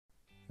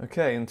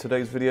Okay, in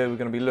today's video we're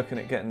going to be looking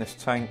at getting this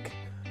tank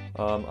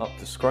up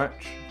to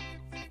scratch.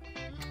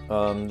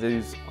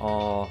 These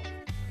are,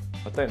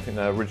 I don't think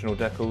they're original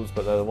decals,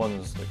 but they're the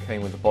ones that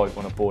came with the bike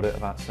when I bought it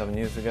about 7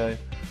 years ago.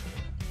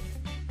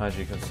 As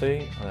you can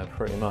see, they're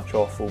pretty much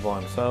off all by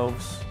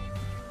themselves.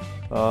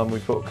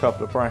 We've got a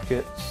couple of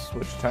brackets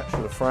which attach to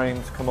the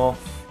frame to come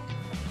off,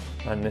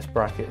 and this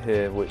bracket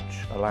here which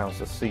allows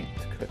the seat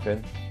to clip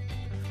in.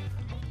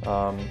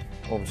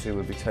 Obviously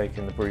we'll be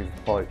taking the breather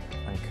pipe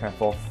and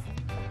cap off.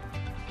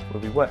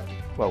 We'll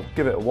be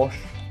give it a wash,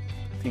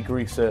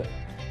 degrease it,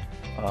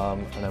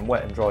 and then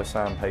wet and dry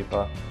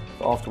sandpaper.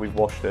 But after we've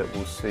washed it,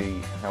 we'll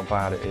see how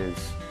bad it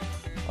is.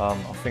 I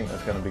think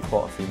there's going to be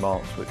quite a few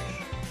marks which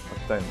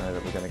I don't know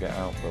that we're going to get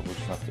out, but we'll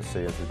just have to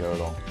see as we go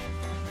along.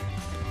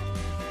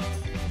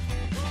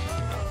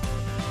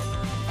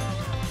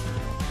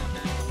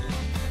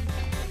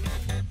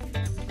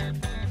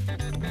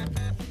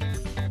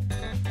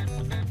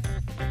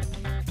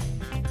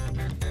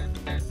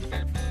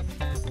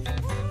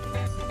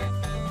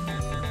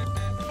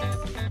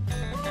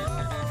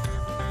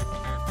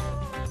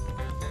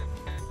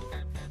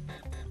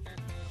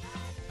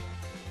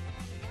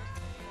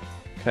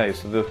 Okay,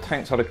 so the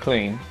tank's had a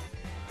clean,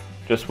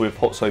 just with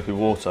hot soapy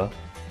water,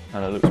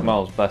 and it looks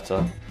miles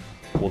better,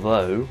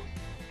 although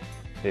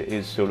it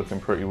is still looking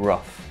pretty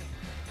rough.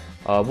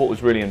 What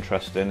was really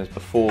interesting is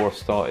before I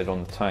started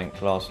on the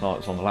tank last night, I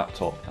was on the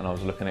laptop and I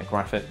was looking at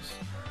graphics,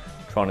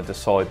 trying to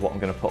decide what I'm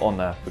going to put on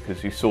there,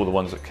 because you saw the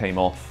ones that came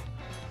off.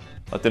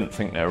 I didn't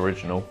think they're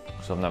original,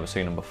 because I've never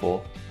seen them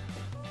before.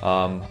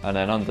 And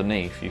then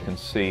underneath you can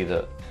see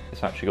that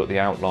it's actually got the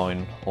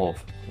outline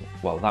of,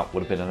 well, that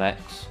would have been an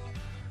X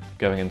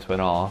going into an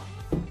R.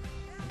 I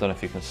don't know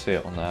if you can see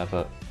it on there,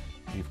 but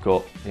you've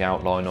got the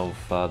outline of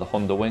the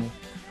Honda wing.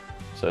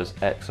 So it's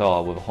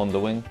XR with a Honda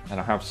wing, and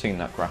I have seen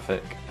that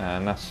graphic,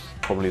 and that's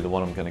probably the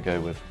one I'm going to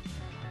go with.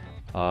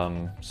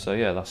 So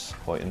yeah, that's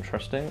quite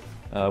interesting.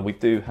 We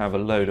do have a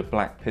load of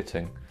black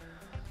pitting.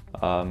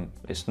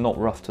 It's not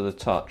rough to the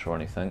touch or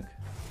anything,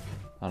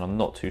 and I'm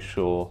not too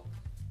sure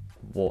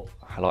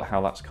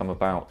how that's come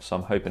about. So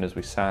I'm hoping as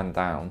we sand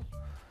down,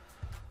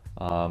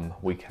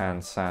 we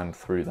can sand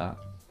through that.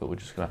 But we're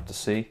just going to have to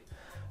see.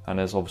 And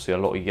there's obviously a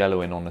lot of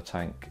yellowing on the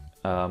tank.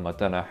 I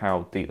don't know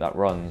how deep that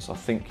runs. I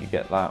think you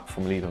get that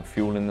from leaving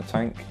fuel in the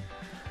tank.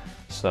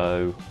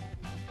 So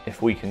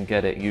if we can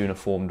get it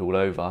uniformed all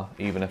over,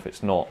 even if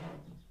it's not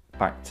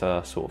back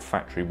to sort of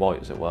factory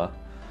white as it were,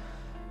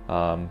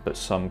 but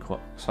some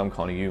kind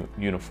of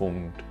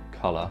uniformed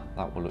colour,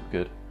 that will look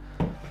good.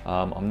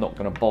 I'm not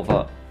going to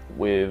bother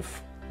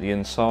with the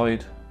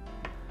inside,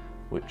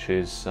 which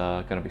is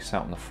going to be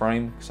sat on the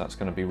frame, because that's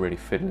going to be really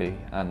fiddly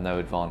and no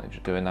advantage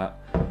of doing that.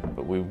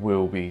 But we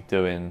will be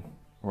doing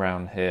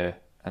round here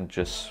and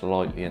just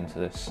slightly into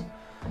this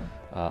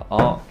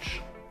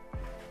arch,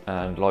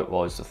 and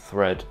likewise the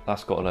thread,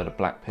 that's got a load of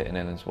black pitting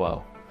in as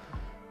well.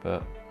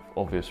 But for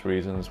obvious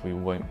reasons we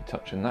won't be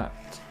touching that.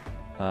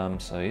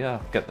 So yeah,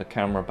 get the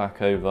camera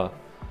back over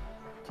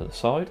to the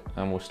side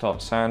and we'll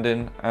start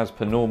sanding. As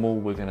per normal,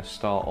 we're going to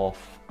start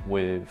off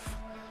with,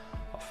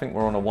 I think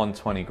we're on a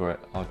 120 grit.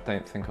 I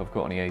don't think I've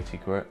got any 80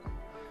 grit.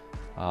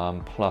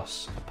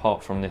 Plus,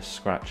 apart from this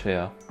scratch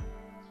here,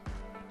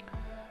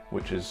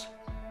 which is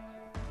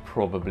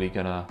probably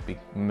gonna be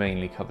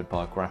mainly covered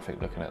by a graphic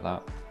looking at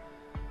that.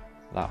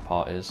 That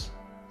part is.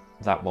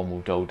 That one will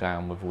dull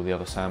down with all the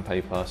other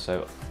sandpaper,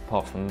 so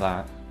apart from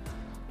that,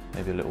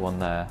 maybe a little one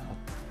there,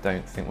 I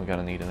don't think we're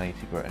gonna need an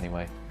 80 grit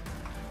anyway.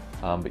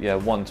 But yeah,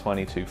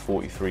 120,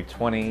 240,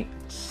 320,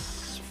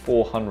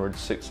 400,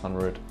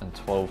 600 and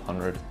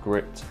 1200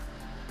 grit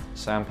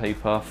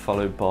sandpaper,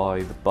 followed by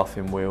the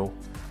buffing wheel,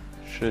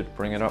 should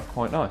bring it up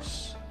quite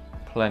nice.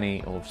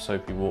 Plenty of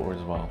soapy water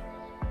as well.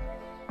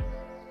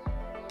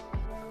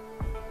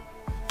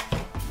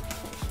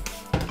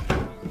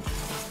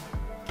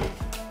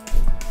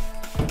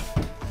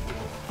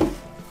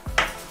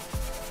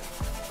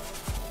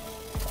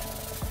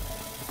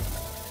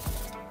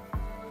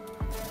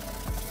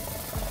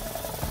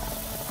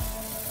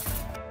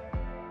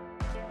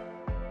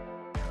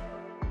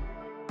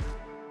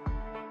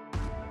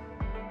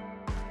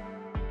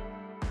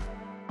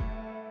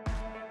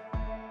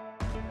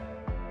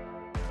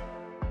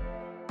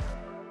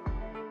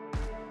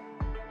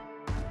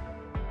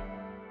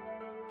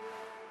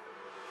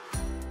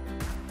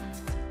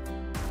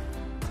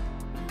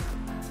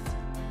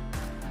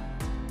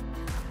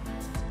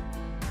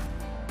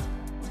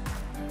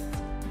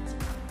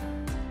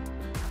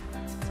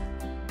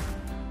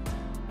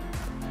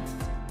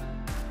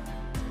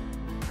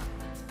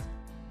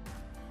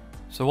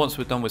 So once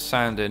we're done with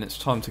sanding, it's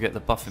time to get the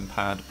buffing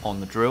pad on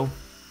the drill.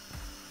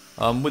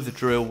 With the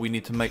drill, we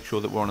need to make sure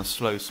that we're on a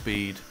slow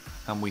speed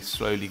and we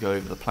slowly go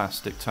over the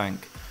plastic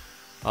tank.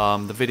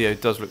 The video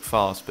does look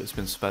fast, but it's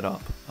been sped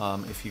up.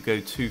 If you go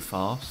too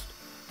fast,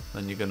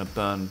 then you're going to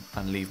burn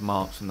and leave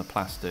marks in the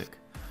plastic.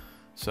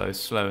 So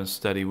slow and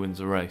steady wins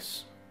the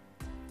race.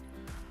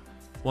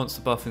 Once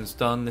the buffing's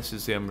done, this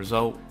is the end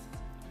result.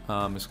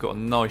 It's got a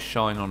nice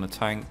shine on the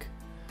tank.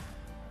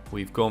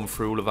 We've gone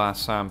through all of our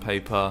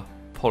sandpaper,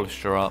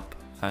 polished her up,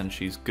 and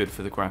she's good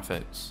for the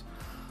graphics.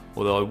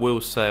 Although I will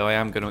say I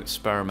am going to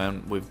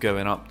experiment with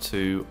going up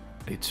to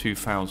a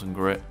 2000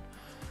 grit,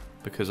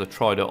 because I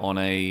tried it on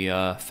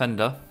a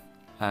fender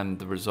and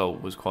the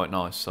result was quite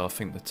nice, so I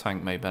think the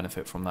tank may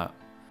benefit from that.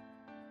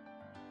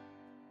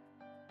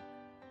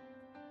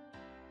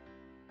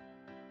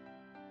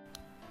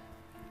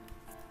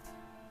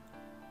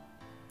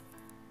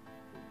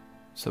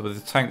 So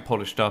with the tank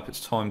polished up, it's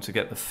time to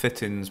get the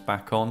fittings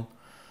back on.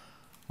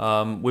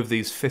 With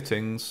these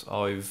fittings,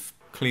 I've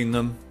cleaned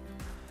them.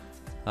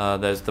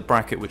 There's the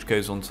bracket which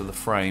goes onto the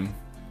frame,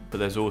 but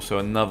there's also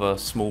another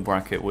small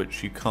bracket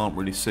which you can't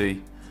really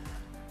see,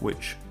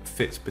 which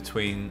fits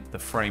between the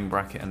frame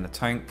bracket and the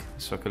tank.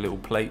 It's like a little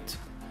plate.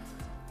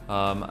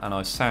 And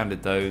I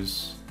sanded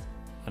those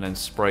and then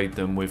sprayed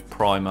them with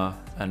primer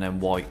and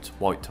then white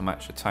to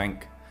match the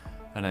tank,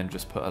 and then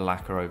just put a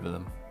lacquer over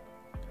them.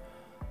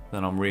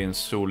 Then I'm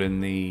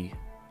reinstalling the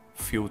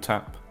fuel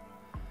tap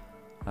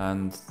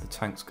and the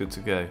tank's good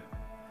to go.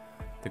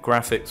 The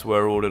graphics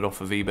were ordered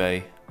off of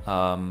eBay,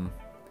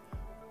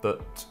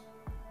 but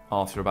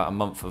after about a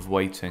month of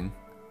waiting,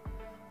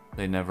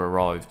 they never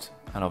arrived,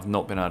 and I've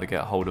not been able to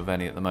get hold of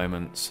any at the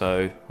moment,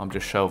 so I'm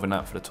just shelving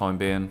that for the time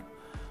being,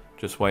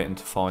 just waiting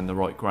to find the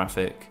right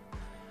graphic,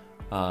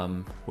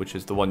 which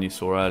is the one you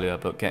saw earlier,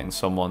 but getting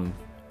someone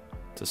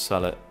to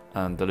sell it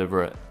and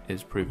deliver it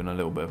is proving a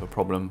little bit of a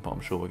problem, but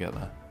I'm sure we'll get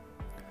there.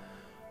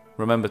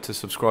 Remember to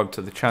subscribe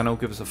to the channel,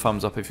 give us a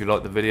thumbs up if you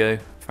like the video.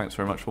 Thanks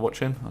very much for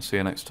watching, I'll see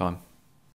you next time.